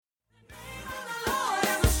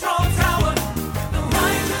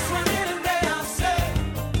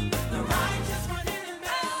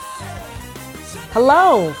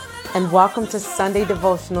Hello, and welcome to Sunday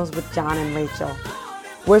Devotionals with John and Rachel.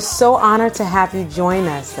 We're so honored to have you join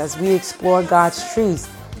us as we explore God's truths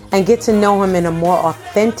and get to know Him in a more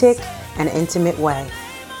authentic and intimate way.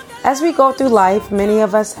 As we go through life, many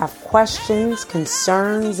of us have questions,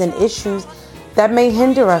 concerns, and issues that may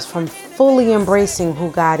hinder us from fully embracing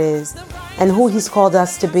who God is and who He's called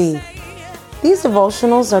us to be. These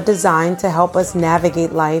devotionals are designed to help us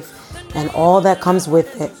navigate life and all that comes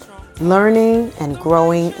with it, learning and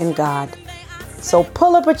growing in God. So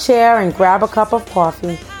pull up a chair and grab a cup of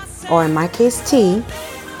coffee, or in my case, tea,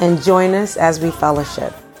 and join us as we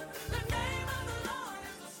fellowship.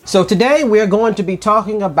 So today we're going to be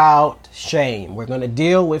talking about shame. We're going to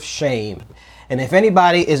deal with shame. And if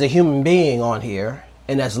anybody is a human being on here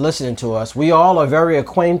and that's listening to us, we all are very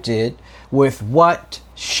acquainted with what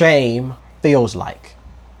shame feels like,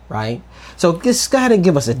 right? So just go ahead and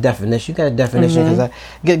give us a definition. You got a definition?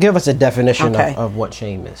 Give us a definition of what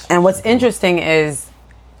shame is. And what's interesting is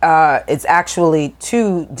it's actually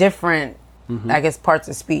two different, parts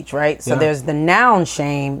of speech, right? So there's the noun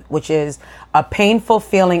shame, which is a painful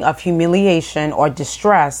feeling of humiliation or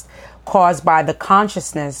distress caused by the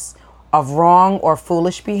consciousness of wrong or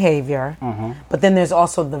foolish behavior. But then there's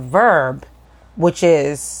also the verb, which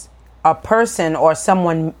is a person or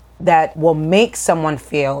someone that will make someone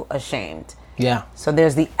feel ashamed. Yeah. So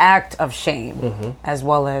there's the act of shame as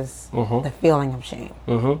well as the feeling of shame.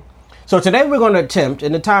 So today we're going to attempt,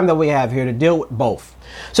 in the time that we have here, to deal with both.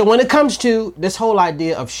 So when it comes to this whole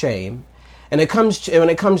idea of shame, and when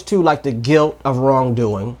it comes to like the guilt of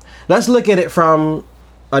wrongdoing, let's look at it from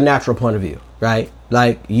a natural point of view, right?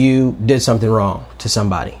 Like you did something wrong to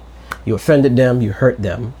somebody. You offended them, you hurt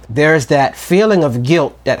them. There's that feeling of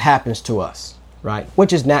guilt that happens to us, right?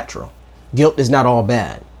 Which is natural. Guilt is not all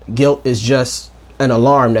bad. Guilt is just an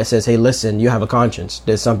alarm that says, hey, listen, you have a conscience.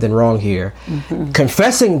 There's something wrong here.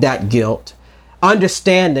 Confessing that guilt,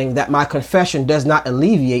 understanding that my confession does not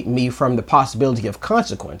alleviate me from the possibility of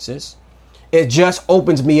consequences. It just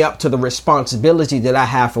opens me up to the responsibility that I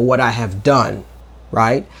have for what I have done,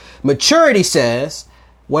 right? Maturity says,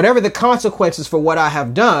 whatever the consequences for what I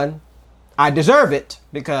have done, I deserve it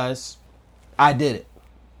because I did it,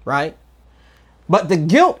 right? But the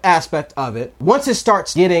guilt aspect of it, once it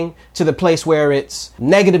starts getting to the place where it's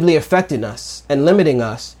negatively affecting us and limiting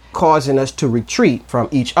us, causing us to retreat from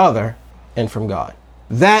each other and from God.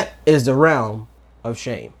 That is the realm of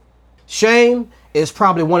shame. Shame is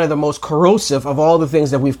probably one of the most corrosive of all the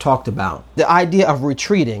things that we've talked about. The idea of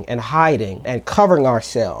retreating and hiding and covering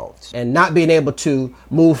ourselves and not being able to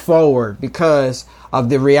move forward because of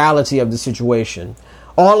the reality of the situation.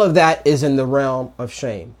 All of that is in the realm of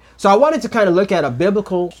shame. So I wanted to kind of look at a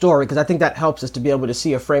biblical story because I think that helps us to be able to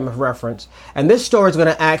see a frame of reference. And this story is going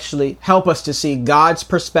to actually help us to see God's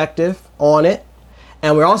perspective on it.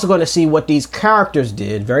 And we're also going to see what these characters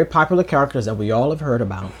did, very popular characters that we all have heard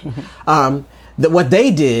about, that what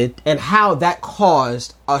they did and how that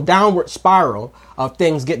caused a downward spiral of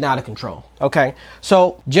things getting out of control. Okay,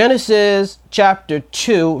 so Genesis chapter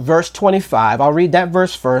 2, verse 25. I'll read that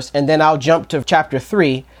verse first, and then I'll jump to chapter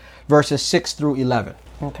 3, verses 6 through 11.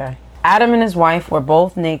 Okay. Adam and his wife were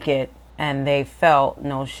both naked, and they felt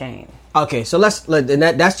no shame. Okay, so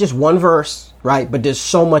that's just one verse, right? But there's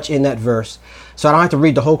so much in that verse. So I don't have to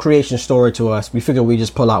read the whole creation story to us. We figure we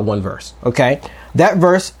just pull out one verse, okay? That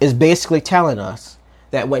verse is basically telling us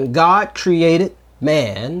that when God created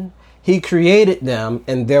man, He created them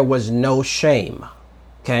and there was no shame,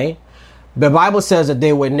 okay? The Bible says that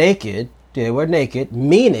they were naked,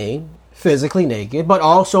 meaning physically naked, but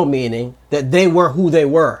also meaning that they were who they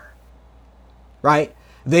were, right?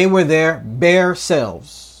 They were their bare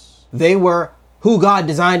selves. They were who God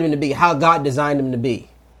designed them to be, how God designed them to be.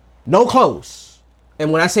 No clothes.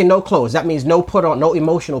 And when I say no clothes, that means no put on, no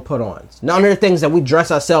emotional put-ons. None of the things that we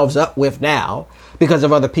dress ourselves up with now because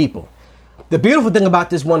of other people. The beautiful thing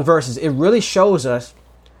about this one verse is it really shows us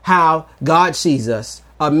how God sees us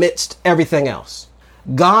amidst everything else.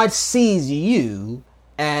 God sees you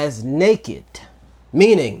as naked,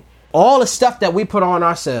 meaning all the stuff that we put on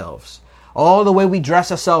ourselves, all the way we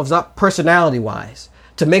dress ourselves up personality-wise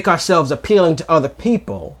to make ourselves appealing to other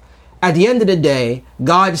people. At the end of the day,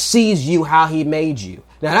 God sees you how He made you.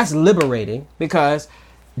 Now that's liberating because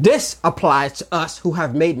this applies to us who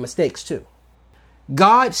have made mistakes too.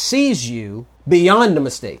 God sees you beyond the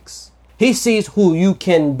mistakes. He sees who you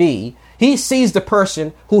can be. He sees the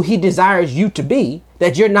person who He desires you to be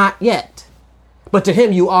that you're not yet. But to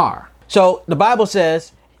Him you are. So the Bible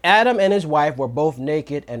says Adam and his wife were both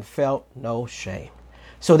naked and felt no shame.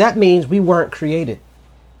 So that means we weren't created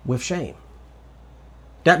with shame.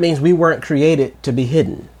 That means we weren't created to be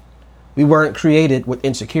hidden. We weren't created with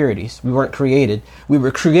insecurities. We weren't created. We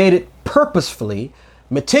were created purposefully,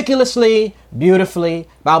 meticulously, beautifully.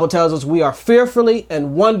 Bible tells us we are fearfully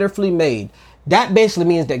and wonderfully made. That basically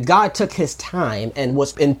means that God took his time and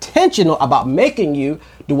was intentional about making you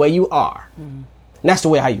the way you are. And that's the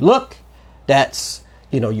way how you look. That's,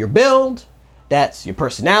 your build. That's your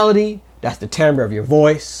personality. That's the timbre of your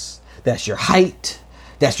voice. That's your height.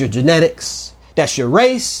 That's your genetics. That's your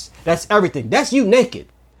race. That's everything. That's you naked.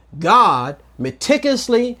 God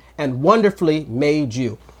meticulously and wonderfully made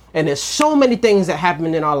you. And there's so many things that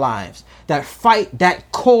happen in our lives that fight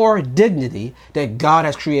that core dignity that God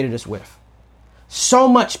has created us with. So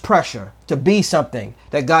much pressure to be something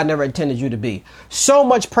that God never intended you to be. So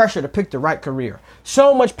much pressure to pick the right career.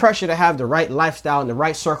 So much pressure to have the right lifestyle and the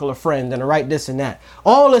right circle of friends and the right this and that.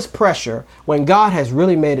 All this pressure when God has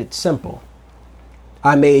really made it simple.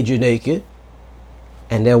 I made you naked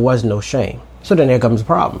and there was no shame. So then there comes the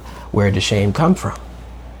problem. Where does shame come from?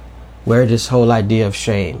 Where does this whole idea of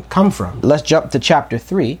shame come from? Let's jump to chapter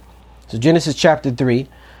 3. So Genesis chapter 3,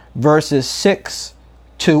 verses 6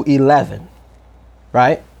 to 11.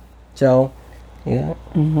 Right? So, yeah.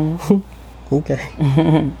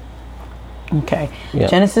 Okay. Okay. Yeah.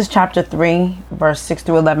 Genesis chapter 3, verse 6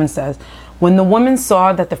 through 11 says, When the woman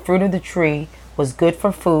saw that the fruit of the tree was good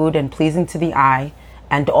for food and pleasing to the eye,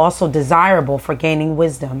 and also desirable for gaining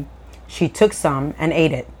wisdom, she took some and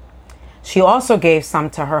ate it. She also gave some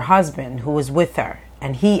to her husband who was with her,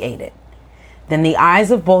 and he ate it. Then the eyes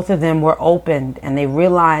of both of them were opened, and they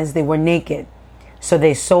realized they were naked. So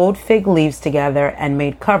they sewed fig leaves together and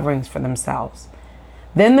made coverings for themselves.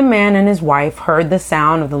 Then the man and his wife heard the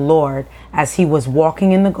sound of the Lord as he was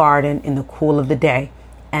walking in the garden in the cool of the day,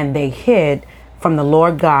 and they hid from the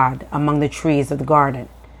Lord God among the trees of the garden.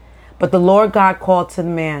 But the Lord God called to the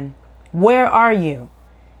man, Where are you?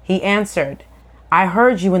 He answered, I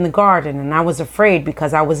heard you in the garden, and I was afraid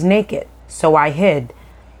because I was naked, so I hid.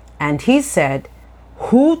 And he said,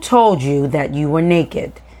 Who told you that you were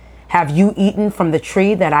naked? Have you eaten from the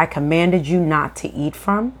tree that I commanded you not to eat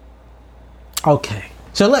from? Okay.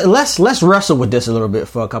 So let's wrestle with this a little bit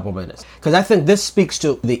for a couple minutes, because I think this speaks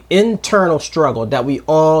to the internal struggle that we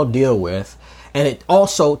all deal with. And it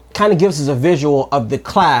also kind of gives us a visual of the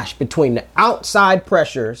clash between the outside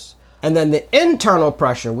pressures and then the internal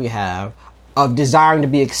pressure we have of desiring to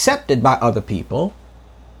be accepted by other people,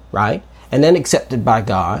 right? And then accepted by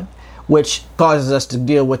God, which causes us to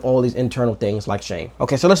deal with all these internal things like shame.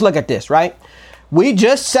 Okay, so let's look at this, right? We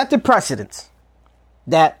just set the precedence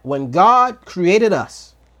that when God created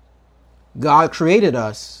us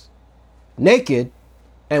naked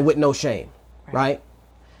and with no shame, right?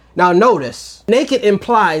 Now notice, naked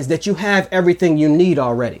implies that you have everything you need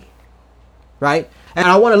already, right? And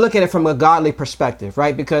I want to look at it from a godly perspective,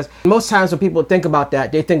 right? Because most times when people think about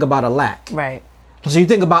that, they think about a lack. Right. So you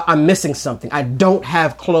think about, I'm missing something. I don't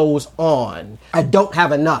have clothes on. I don't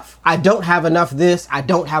have enough. I don't have enough this. I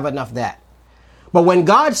don't have enough that. But when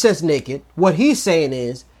God says naked, what he's saying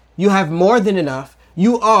is, you have more than enough.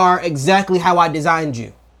 You are exactly how I designed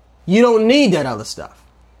you. You don't need that other stuff,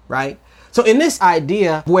 right? So in this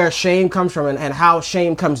idea where shame comes from and how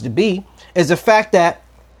shame comes to be is the fact that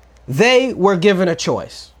they were given a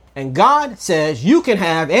choice. And God says you can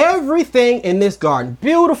have everything in this garden,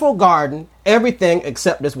 beautiful garden, everything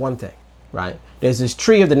except this one thing, right? There's this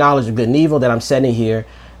tree of the knowledge of good and evil that I'm setting here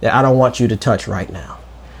that I don't want you to touch right now.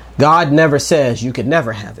 God never says you could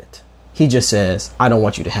never have it. He just says, I don't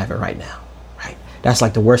want you to have it right now, right? That's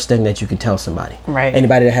like the worst thing that you can tell somebody. Right.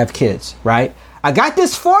 Anybody that have kids, right? I got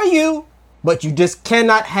this for you, but you just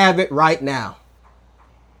cannot have it right now.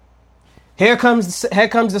 Here comes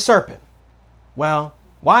the serpent. Well,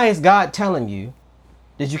 why is God telling you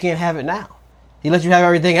that you can't have it now? He lets you have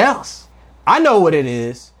everything else. I know what it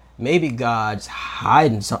is. Maybe God's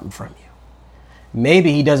hiding something from you.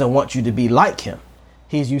 Maybe he doesn't want you to be like him.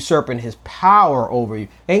 He's usurping his power over you.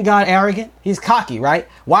 Ain't God arrogant? He's cocky, right?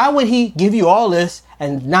 Why would he give you all this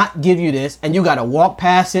and not give you this? And you got to walk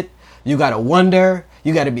past it. You got to wonder.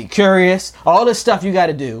 You got to be curious. All this stuff you got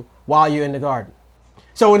to do while you're in the garden.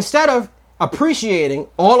 So instead of appreciating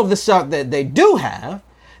all of the stuff that they do have,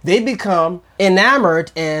 they become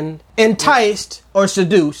enamored and enticed or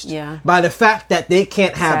seduced by the fact that they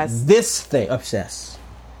can't have this thing. Obsessed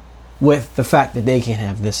with the fact that they can't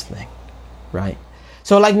have this thing, right?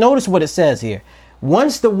 So like, notice what it says here.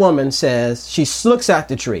 Once the woman says, she looks at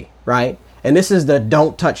the tree, right? And this is the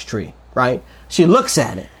don't touch tree, right? She looks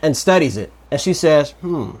at it and studies it. And she says,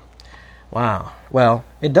 wow, well,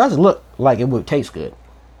 it does look like it would taste good.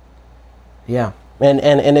 Yeah. And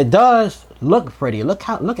it does look pretty.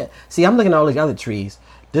 See, I'm looking at all these other trees.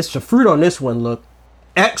 The fruit on this one look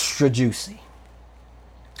extra juicy.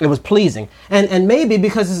 It was pleasing. And maybe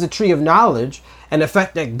because it's a tree of knowledge and the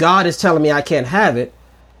fact that God is telling me I can't have it,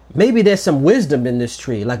 maybe there's some wisdom in this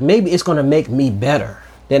tree. Like maybe it's going to make me better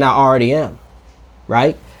than I already am.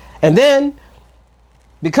 Right? And then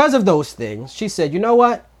because of those things, she said, you know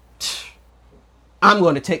what? I'm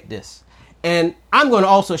going to take this. And I'm going to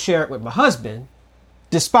also share it with my husband,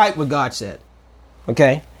 despite what God said.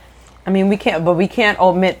 Okay? I mean, we can't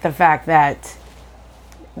omit the fact that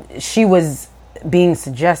she was being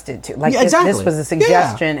suggested to. Like, exactly. This was a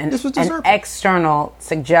suggestion, and this was an external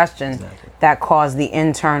suggestion that caused the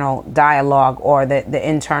internal dialogue or the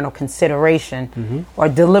internal consideration or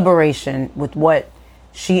deliberation with what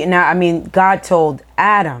God told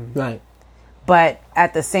Adam. Right. But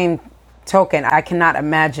at the same token, I cannot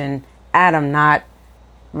imagine Adam not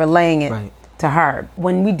relaying it to her.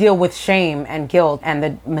 When we deal with shame and guilt and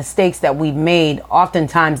the mistakes that we've made,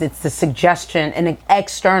 oftentimes it's the suggestion, an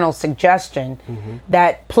external suggestion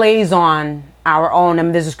that plays on our own. I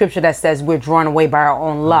mean, there's a scripture that says we're drawn away by our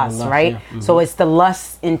own lust, right? Yeah. So it's the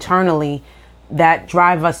lusts internally that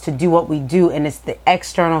drive us to do what we do, and it's the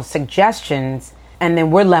external suggestions, and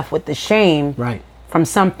then we're left with the shame from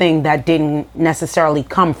something that didn't necessarily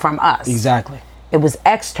come from us. Exactly. It was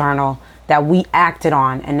external that we acted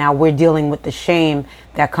on, and now we're dealing with the shame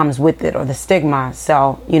that comes with it or the stigma.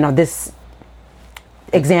 So, this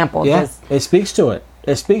example. It speaks to it.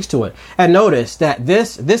 It speaks to it. And notice that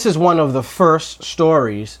this is one of the first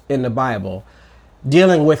stories in the Bible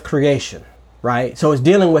dealing with creation, right? So it's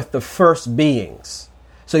dealing with the first beings.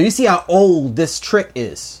 So you see how old this trick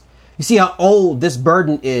is. You see how old this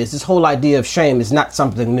burden is. This whole idea of shame is not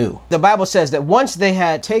something new. The Bible says that once they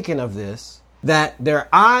had taken of this, that their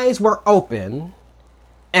eyes were open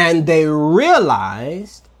and they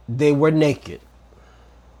realized they were naked.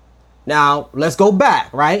 Now, let's go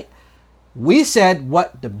back, right? We said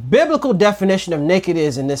what the biblical definition of naked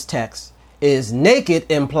is in this text is naked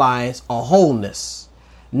implies a wholeness.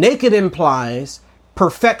 Naked implies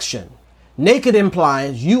perfection. Naked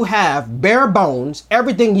implies you have bare bones,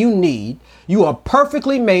 everything you need. You are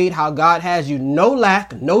perfectly made how God has you, no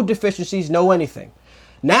lack, no deficiencies, no anything.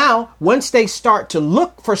 Now, once they start to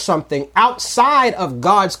look for something outside of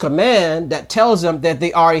God's command that tells them that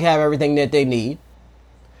they already have everything that they need,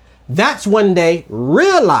 that's when they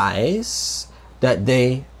realize that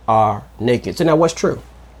they are naked. So now what's true?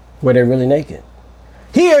 Were they really naked?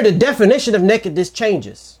 Here, the definition of nakedness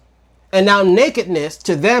changes. And now nakedness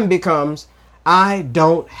to them becomes, I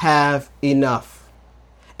don't have enough.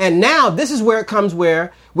 And now this is where it comes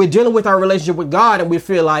where we're dealing with our relationship with God and we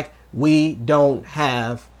feel like we don't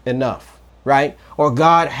have enough, right? Or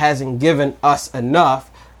God hasn't given us enough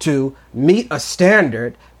to meet a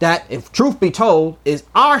standard that, if truth be told, is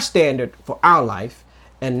our standard for our life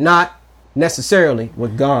and not necessarily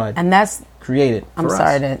what God created for us. I'm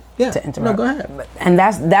sorry to interrupt. No, go ahead. And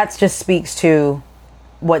that just speaks to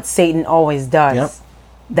what Satan always does. Yep.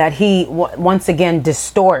 That he once again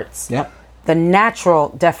distorts the natural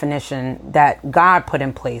definition that God put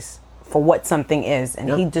in place for what something is, and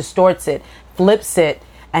he distorts it, flips it,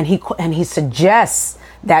 and he suggests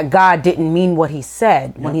that God didn't mean what he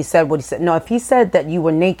said when he said what he said. No, if he said that you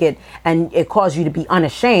were naked and it caused you to be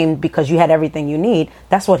unashamed because you had everything you need,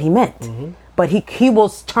 that's what he meant. But he will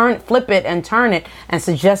flip it and turn it and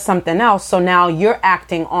suggest something else. So now you're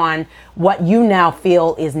acting on what you now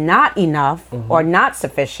feel is not enough or not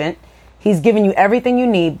sufficient. He's given you everything you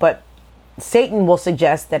need, but Satan will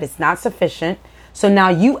suggest that it's not sufficient. So now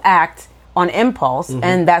you act on impulse,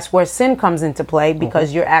 and that's where sin comes into play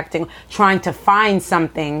because you're trying to find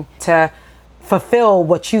something to fulfill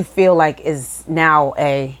what you feel like is now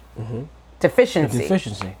a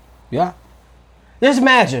deficiency. Yeah. Just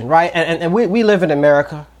imagine, right? And we live in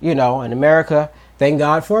America, in America, thank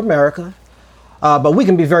God for America. But we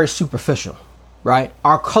can be very superficial, right?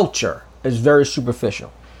 Our culture is very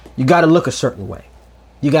superficial. You got to look a certain way.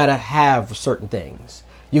 You got to have certain things.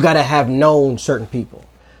 You got to have known certain people.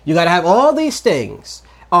 You got to have all these things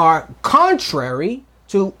are contrary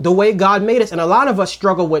to the way God made us. And a lot of us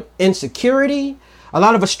struggle with insecurity. A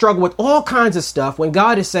lot of us struggle with all kinds of stuff when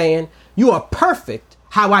God is saying, you are perfect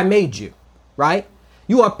how I made you, right?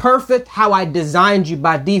 You are perfect how I designed you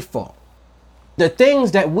by default. The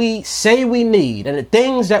things that we say we need and the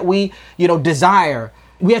things that we, desire,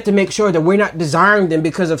 we have to make sure that we're not desiring them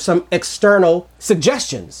because of some external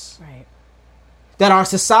suggestions that our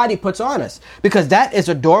society puts on us, because that is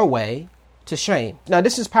a doorway to shame. Now,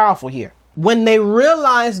 this is powerful here. When they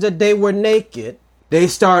realized that they were naked, they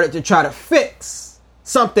started to try to fix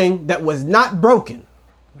something that was not broken.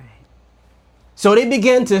 So they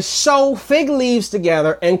began to sew fig leaves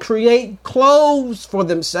together and create clothes for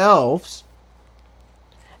themselves.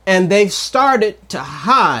 And they started to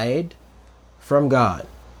hide from God.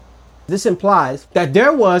 This implies that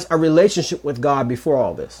there was a relationship with God before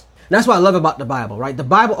all this. And that's what I love about the Bible, right? The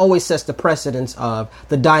Bible always sets the precedence of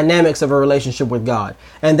the dynamics of a relationship with God.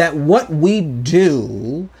 And that what we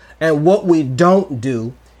do and what we don't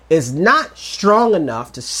do is not strong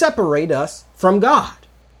enough to separate us from God.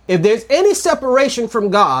 If there's any separation from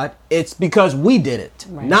God, it's because we did it,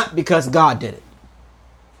 not because God did it.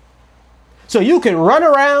 So you can run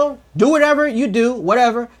around, do whatever you do,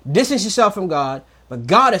 whatever, distance yourself from God, but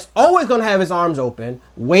God is always going to have his arms open,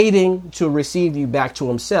 waiting to receive you back to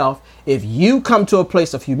himself if you come to a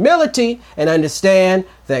place of humility and understand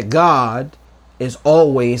that God is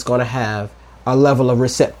always going to have a level of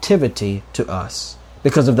receptivity to us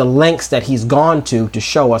because of the lengths that he's gone to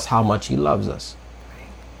show us how much he loves us.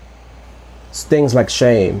 Things like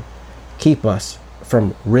shame keep us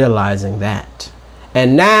from realizing that.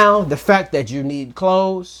 And now the fact that you need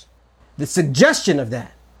clothes, the suggestion of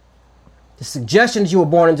that, the suggestion that you were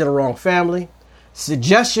born into the wrong family,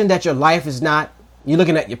 suggestion that your life is not, you're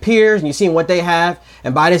looking at your peers and you're seeing what they have,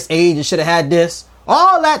 and by this age you should have had this,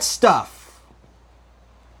 all that stuff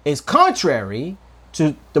is contrary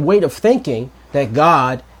to the way of thinking that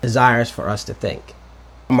God desires for us to think.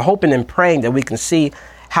 I'm hoping and praying that we can see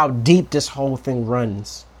how deep this whole thing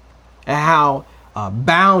runs and how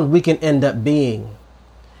bound we can end up being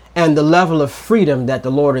and the level of freedom that the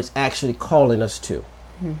Lord is actually calling us to.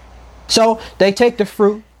 Mm-hmm. So they take the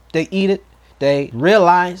fruit, they eat it, they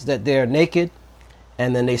realize that they're naked,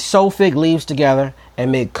 and then they sew fig leaves together and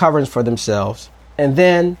make coverings for themselves. And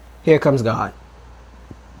then here comes God.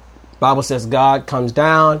 The Bible says God comes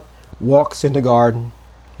down, walks in the garden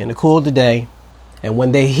in the cool of the day, and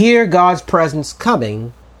when they hear God's presence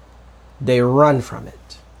coming, they run from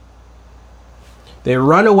it. They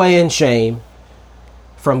run away in shame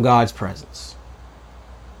from God's presence.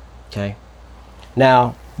 Okay?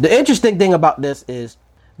 Now, the interesting thing about this is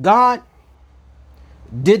God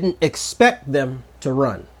didn't expect them to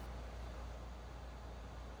run,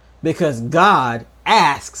 because God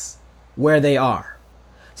asks where they are.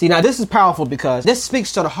 See, now this is powerful because this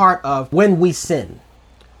speaks to the heart of when we sin,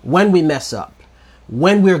 when we mess up,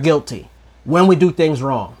 when we're guilty, when we do things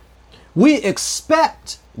wrong. We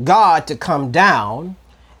expect God to come down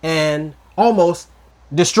and almost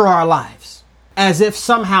destroy our lives as if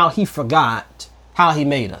somehow he forgot how he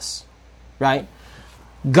made us, right?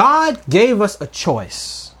 God gave us a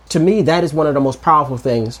choice. To me, that is one of the most powerful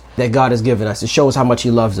things that God has given us. It shows how much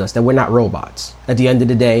he loves us, that we're not robots. At the end of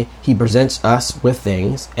the day, he presents us with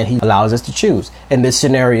things and he allows us to choose. In this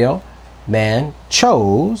scenario, man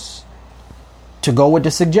chose to go with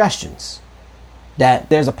the suggestions. That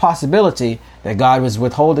there's a possibility that God was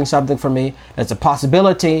withholding something from me. There's a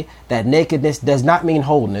possibility that nakedness does not mean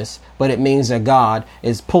wholeness, but it means that God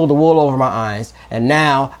has pulled the wool over my eyes. And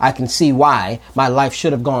now I can see why my life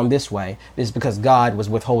should have gone this way. It's because God was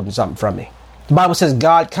withholding something from me. The Bible says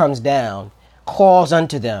God comes down, calls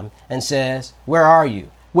unto them and says, "Where are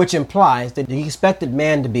you?" Which implies that he expected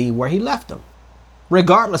man to be where he left them,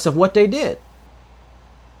 regardless of what they did.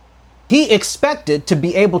 He expected to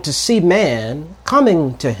be able to see man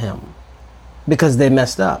coming to him because they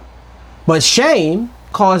messed up. But shame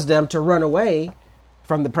caused them to run away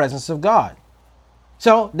from the presence of God.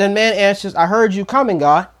 So then man answers, "I heard you coming,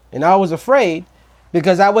 God, and I was afraid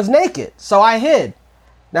because I was naked, so I hid."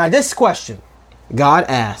 Now this question, God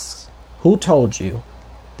asks, who told you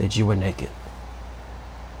that you were naked?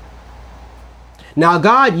 Now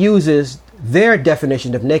God uses their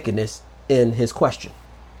definition of nakedness in his question.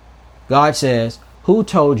 God says, who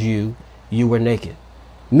told you you were naked?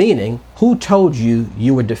 Meaning, who told you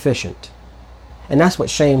you were deficient? And that's what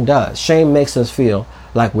shame does. Shame makes us feel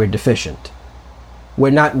like we're deficient. We're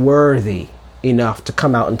not worthy enough to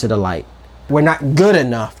come out into the light. We're not good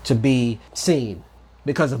enough to be seen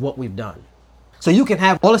because of what we've done. So you can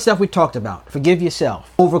have all the stuff we talked about. Forgive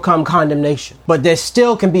yourself. Overcome condemnation. But there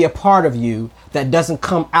still can be a part of you that doesn't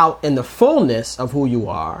come out in the fullness of who you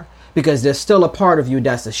are, because there's still a part of you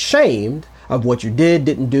that's ashamed of what you did,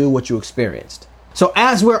 didn't do, what you experienced. So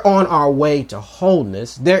as we're on our way to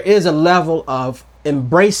wholeness, there is a level of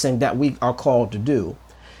embracing that we are called to do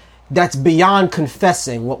that's beyond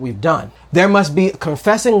confessing what we've done. There must be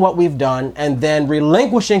confessing what we've done and then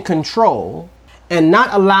relinquishing control and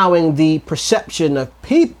not allowing the perception of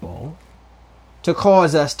people to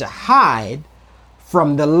cause us to hide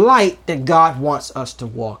from the light that God wants us to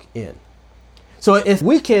walk in. So if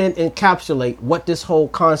we can encapsulate what this whole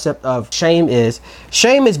concept of shame is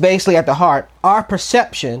basically at the heart, our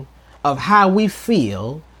perception of how we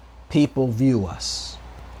feel people view us.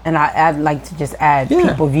 And I'd like to just add,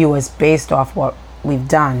 people view us based off what we've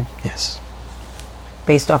done. Yes.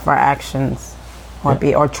 Based off our actions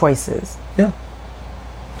or choices. Yeah.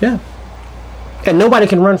 Yeah. And nobody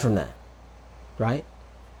can run from that, right?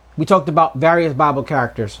 We talked about various Bible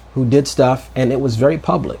characters who did stuff and it was very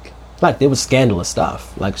public. Like, it was scandalous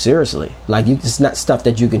stuff. Like, seriously. Like, it's not stuff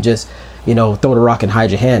that you can just, throw the rock and hide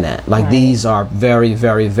your hand at. Like, these are very,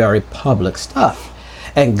 very, very public stuff.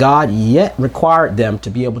 And God yet required them to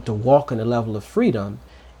be able to walk in a level of freedom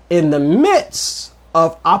in the midst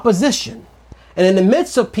of opposition. And in the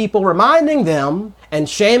midst of people reminding them and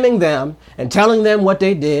shaming them and telling them what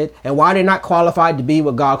they did and why they're not qualified to be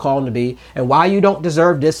what God called them to be and why you don't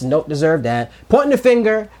deserve this and don't deserve that, pointing the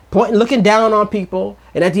finger, looking down on people.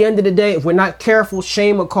 And at the end of the day, if we're not careful,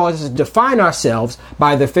 shame will cause us to define ourselves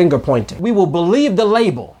by the finger pointing. We will believe the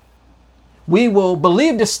label. We will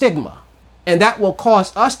believe the stigma. And that will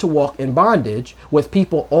cause us to walk in bondage with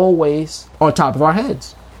people always on top of our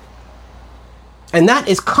heads. And that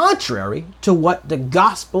is contrary to what the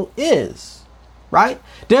gospel is, right?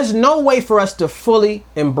 There's no way for us to fully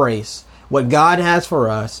embrace what God has for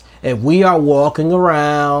us if we are walking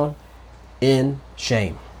around in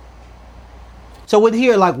shame. So with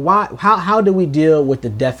here, like, how do we deal with the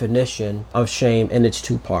definition of shame in its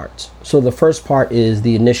two parts? So the first part is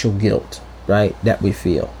the initial guilt, right, that we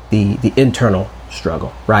feel, the internal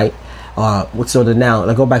struggle, right? So now,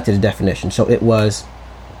 let's go back to the definition. So it was,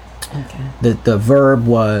 the verb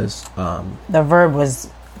was... the verb was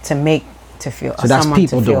to make, to feel, so that's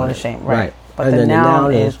people to feel doing ashamed, it. right? But and the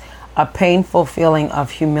noun is a painful feeling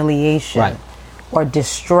of humiliation or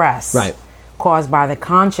distress caused by the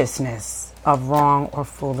consciousness of wrong or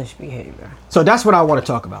foolish behavior. So that's what I want to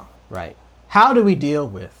talk about, right? How do we deal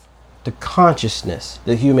with the consciousness,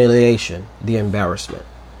 the humiliation, the embarrassment,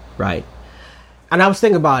 right? And I was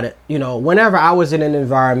thinking about it, whenever I was in an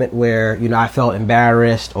environment where, I felt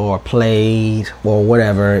embarrassed or played or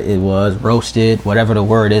whatever it was, roasted, whatever the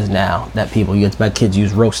word is now that my kids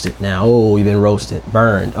use roasted now. Oh, you've been roasted,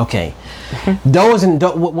 burned. Okay.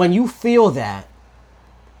 When you feel that,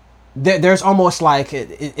 there's almost like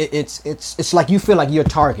it's like you feel like you're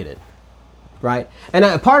targeted, right? And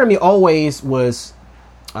a part of me always was,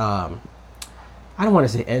 I don't want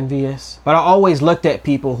to say envious, but I always looked at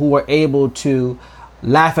people who were able to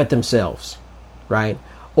laugh at themselves, right?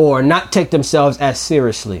 Or not take themselves as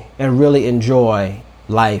seriously and really enjoy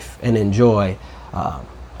life and enjoy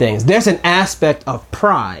things. There's an aspect of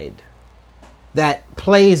pride that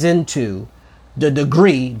plays into the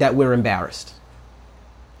degree that we're embarrassed.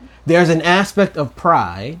 There's an aspect of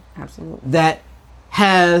pride that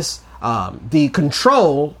has the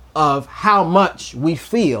control of how much we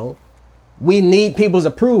feel we need people's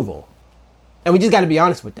approval. And we just got to be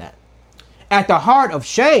honest with that. At the heart of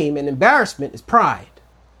shame and embarrassment is pride.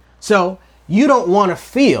 So you don't want to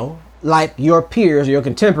feel like your peers or your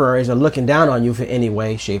contemporaries are looking down on you for any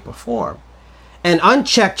way, shape, or form. And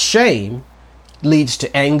unchecked shame leads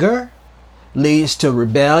to anger, leads to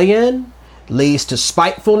rebellion, leads to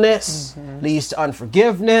spitefulness, leads to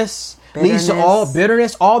unforgiveness, leads to all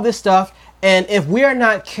bitterness, all this stuff. And if we're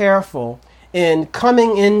not careful in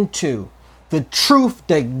coming into the truth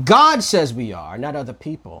that God says we are, not other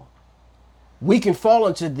people, we can fall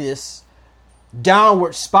into this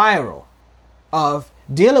downward spiral of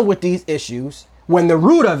dealing with these issues when the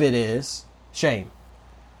root of it is shame.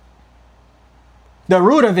 The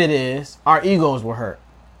root of it is our egos were hurt.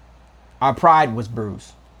 Our pride was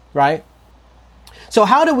bruised, right? So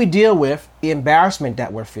how do we deal with the embarrassment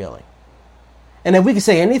that we're feeling? And if we could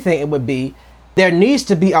say anything, it would be there needs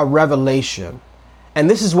to be a revelation. And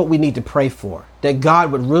this is what we need to pray for, that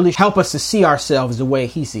God would really help us to see ourselves the way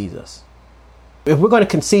he sees us. If we're going to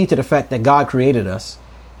concede to the fact that God created us,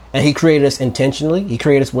 and he created us intentionally, he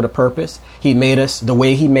created us with a purpose, he made us the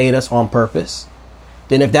way he made us on purpose,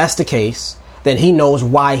 then if that's the case, then he knows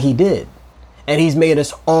why he did. And he's made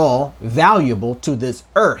us all valuable to this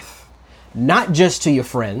earth, not just to your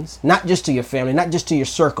friends, not just to your family, not just to your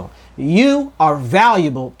circle. You are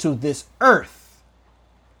valuable to this earth.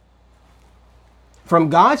 From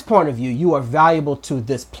God's point of view, you are valuable to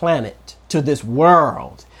this planet, to this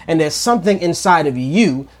world. And there's something inside of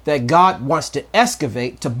you that God wants to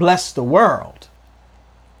excavate to bless the world.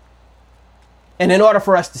 And in order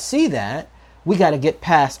for us to see that, we got to get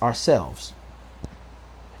past ourselves.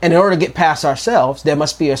 And in order to get past ourselves, there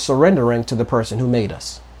must be a surrendering to the person who made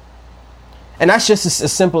us. And that's just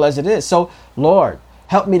as simple as it is. So, Lord,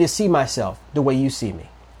 help me to see myself the way you see me.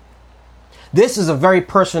 This is a very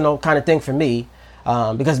personal kind of thing for me.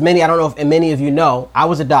 Because I don't know if many of you know, I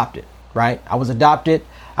was adopted, right? I was adopted.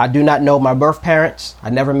 I do not know my birth parents. I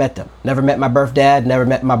never met them. Never met my birth dad. Never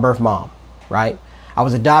met my birth mom. Right? I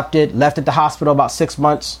was adopted, left at the hospital about 6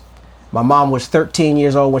 months. My mom was 13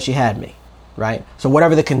 years old when she had me. Right? So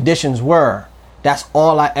whatever the conditions were, that's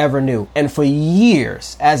all I ever knew. And for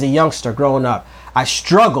years, as a youngster growing up, I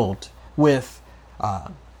struggled with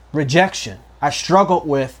rejection. I struggled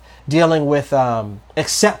with dealing with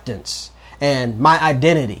acceptance and my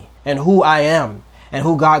identity and who I am and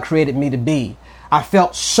who God created me to be. I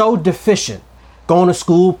felt so deficient going to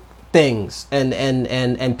school things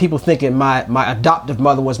and people thinking my adoptive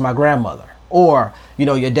mother was my grandmother, or, you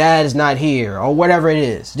know, your dad is not here, or whatever it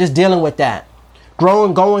is. Just dealing with that.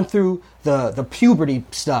 Going through the puberty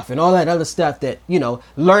stuff and all that other stuff that, you know,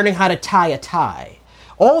 learning how to tie a tie.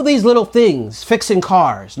 All these little things, fixing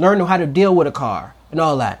cars, learning how to deal with a car and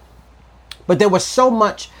all that. But there was so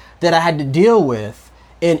much that I had to deal with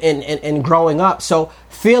in growing up. So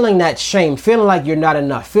feeling that shame, feeling like you're not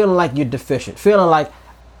enough, feeling like you're deficient, feeling like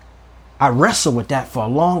I wrestled with that for a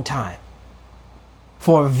long time.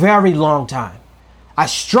 For a very long time. I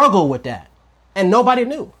struggled with that. And nobody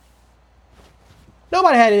knew.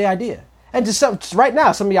 Nobody had any idea. And just right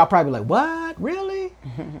now, some of y'all probably like, what? Really?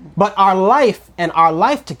 But our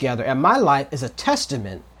life together and my life is a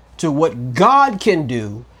testament to what God can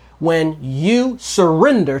do when you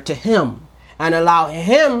surrender to Him and allow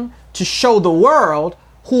Him to show the world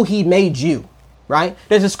who He made you, right?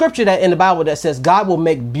 There's a scripture that in the Bible that says God will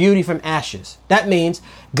make beauty from ashes. That means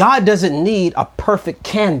God doesn't need a perfect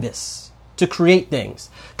canvas to create things.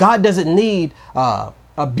 God doesn't need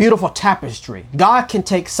a beautiful tapestry. God can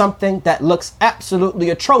take something that looks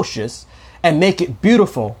absolutely atrocious and make it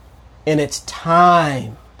beautiful in its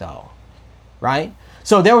time, though, right?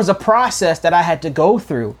 So there was a process that I had to go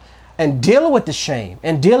through, and dealing with the shame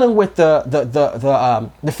and dealing with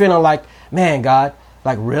the feeling like, man, God,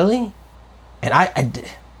 like, really? And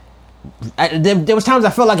there was times I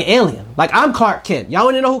felt like an alien. Like, I'm Clark Kent. Y'all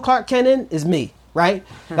want to know who Clark Kent is me, right?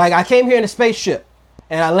 Like, I came here in a spaceship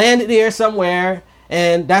and I landed here somewhere.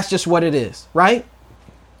 And that's just what it is, right?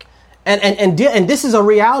 And this is a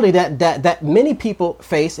reality that many people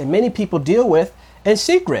face and many people deal with in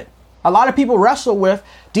secret. A lot of people wrestle with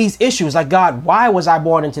these issues like, God, why was I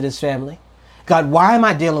born into this family? God, why am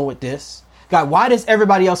I dealing with this? God, why does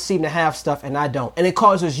everybody else seem to have stuff and I don't? And it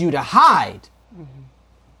causes you to hide. Mm-hmm.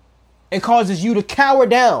 It causes you to cower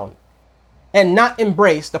down and not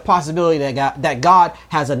embrace the possibility that God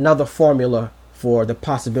has another formula for the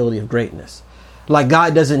possibility of greatness. Like,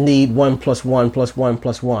 God doesn't need 1 + 1 + 1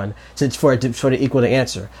 + 1 for it to equal the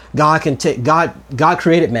answer. God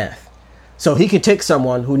created math. So He can take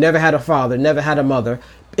someone who never had a father, never had a mother,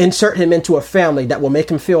 insert him into a family that will make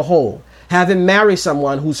him feel whole. Have him marry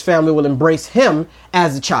someone whose family will embrace him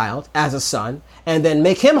as a child, as a son, and then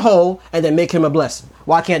make him whole and then make him a blessing.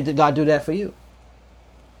 Why can't God do that for you?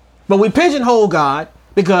 But we pigeonhole God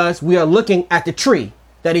because we are looking at the tree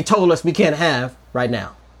that He told us we can't have right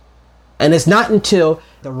now. And it's not until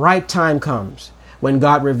the right time comes when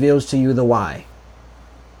God reveals to you the why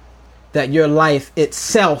that your life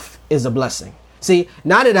itself is a blessing. See,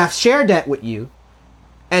 now that I've shared that with you,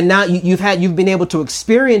 and now you've been able to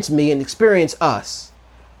experience me and experience us,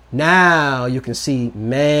 now you can see,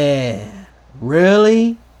 man,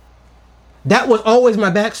 really? That was always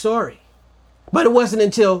my backstory. But it wasn't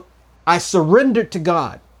until I surrendered to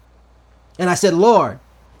God and I said, Lord,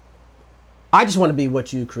 I just want to be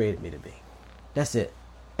what you created me to be. That's it.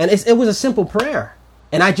 And it was a simple prayer.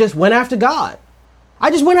 And I just went after God. I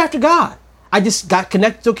just got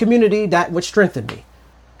connected to a community that would strengthen me.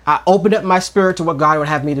 I opened up my spirit to what God would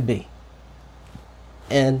have me to be.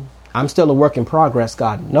 And I'm still a work in progress.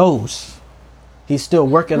 God knows. He's still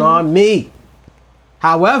working on me.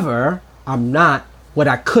 However, I'm not what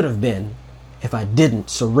I could have been if I didn't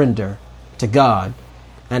surrender to God.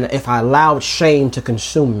 And if I allowed shame to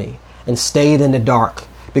consume me and stayed in the dark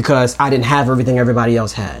because I didn't have everything everybody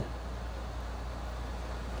else had.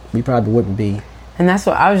 We probably wouldn't be. And that's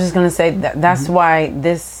what I was just going to say. That's why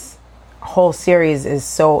this whole series is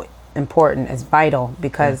so important. It's vital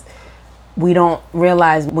because we don't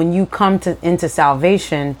realize when you come into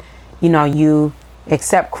salvation, you know, you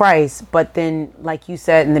accept Christ, but then, like you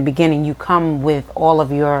said in the beginning, you come with all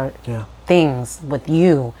of your things with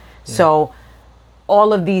you. Yeah. So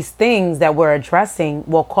all of these things that we're addressing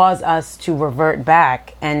will cause us to revert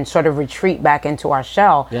back and sort of retreat back into our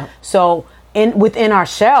shell. Yeah. So within our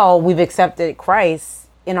shell, we've accepted Christ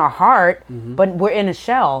in our heart, but we're in a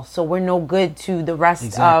shell. So we're no good to the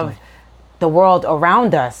rest of the world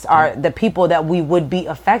around us, the people that we would be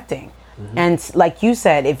affecting. And like you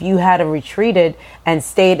said, if you had retreated and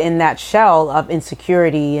stayed in that shell of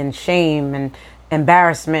insecurity and shame and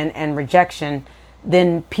embarrassment and rejection,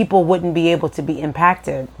 then people wouldn't be able to be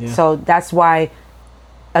impacted. Yeah. So that's why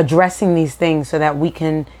addressing these things so that we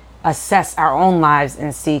can assess our own lives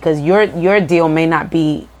and see, because your deal may not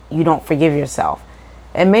be you don't forgive yourself.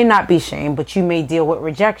 It may not be shame, but you may deal with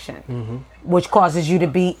rejection, which causes you to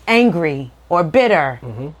be angry or bitter.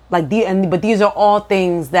 But these are all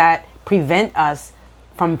things that prevent us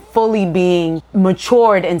from fully being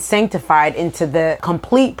matured and sanctified into the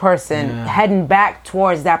complete person, heading back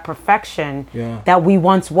towards that perfection that we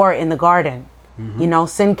once were in the garden. You know,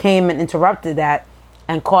 sin came and interrupted that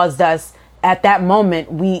and caused us, at that moment,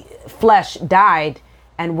 flesh died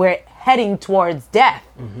and we're heading towards death.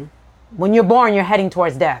 When you're born, you're heading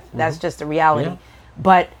towards death. That's just the reality.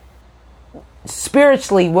 But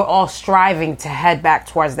spiritually, we're all striving to head back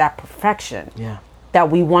towards that perfection that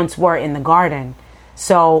we once were in the garden.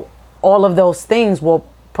 So all of those things will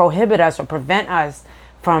prohibit us or prevent us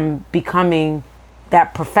from becoming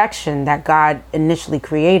that perfection that God initially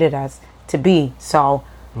created us to be. So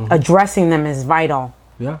addressing them is vital.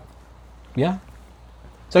 Yeah.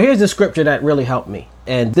 So here's the scripture that really helped me.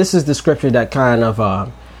 And this is the scripture that kind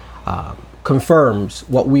of confirms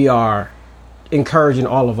what we are encouraging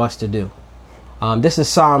all of us to do. This is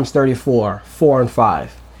Psalms 34, 4 and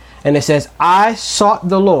 5. And it says, I sought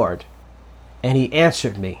the Lord, and he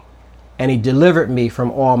answered me, and he delivered me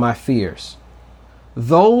from all my fears.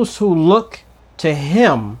 Those who look to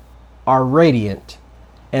him are radiant,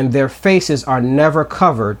 and their faces are never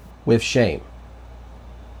covered with shame.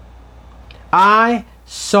 I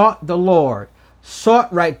sought the Lord.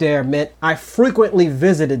 Sought right there meant I frequently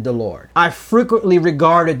visited the Lord. I frequently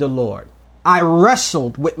regarded the Lord. I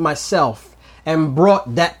wrestled with myself and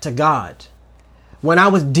brought that to God. When I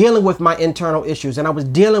was dealing with my internal issues and I was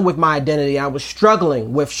dealing with my identity, I was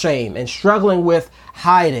struggling with shame and struggling with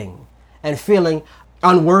hiding and feeling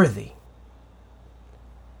unworthy.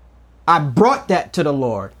 I brought that to the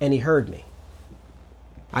Lord and he heard me.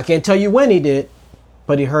 I can't tell you when he did,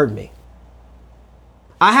 but he heard me.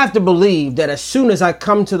 I have to believe that as soon as I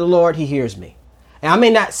come to the Lord, he hears me. And I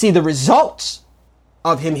may not see the results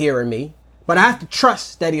of him hearing me, but I have to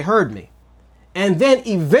trust that he heard me. And then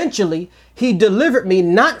eventually he delivered me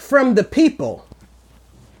not from the people,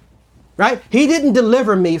 right? He didn't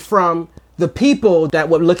deliver me from the people that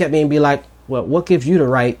would look at me and be like, well, what gives you the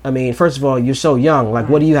right? I mean, first of all, you're so young. Like,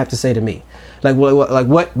 what do you have to say to me? Like,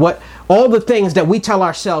 what, all the things that we tell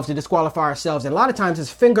ourselves to disqualify ourselves. And a lot of times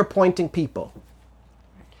it's finger pointing people.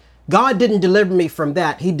 God didn't deliver me from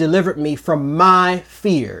that. He delivered me from my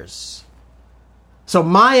fears. So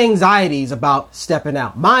my anxieties about stepping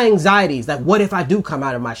out, my anxieties, like, what if I do come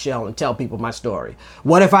out of my shell and tell people my story?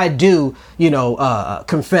 What if I do,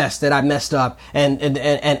 confess that I messed up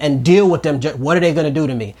and deal with them? What are they going to do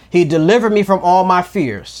to me? He delivered me from all my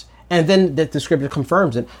fears. And then the scripture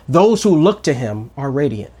confirms it. Those who look to him are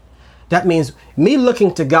radiant. That means me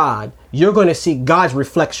looking to God, you're going to see God's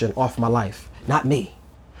reflection off my life, not me.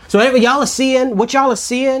 So what y'all are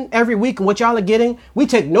seeing every week and what y'all are getting, we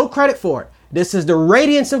take no credit for it. This is the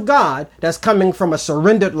radiance of God that's coming from a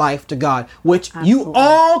surrendered life to God, which you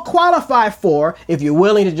all qualify for if you're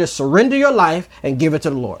willing to just surrender your life and give it to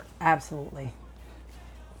the Lord. Absolutely.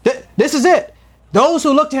 This is it. Those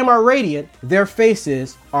who look to him are radiant. Their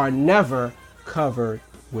faces are never covered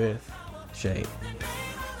with shame.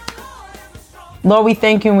 Lord, we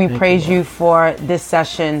thank you and we praise you for this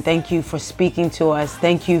session. Thank you for speaking to us.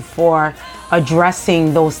 Thank you for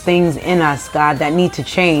addressing those things in us, God, that need to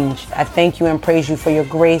change. I thank you and praise you for your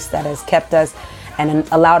grace that has kept us and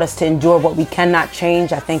allowed us to endure what we cannot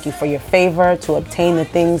change. I thank you for your favor to obtain the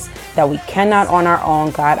things that we cannot on our own,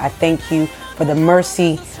 God. I thank you for the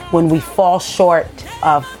mercy when we fall short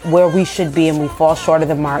of where we should be and we fall short of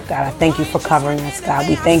the mark, God. I thank you for covering us, God.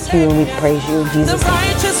 We thank you and we praise you in Jesus'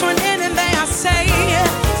 name.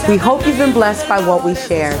 We hope you've been blessed by what we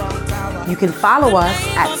shared. You can follow us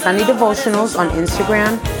at Sunday Devotionals on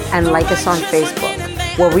Instagram and like us on Facebook,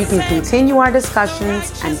 where we can continue our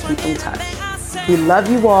discussions and keep in touch. We love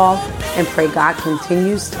you all and pray God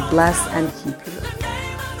continues to bless and keep you.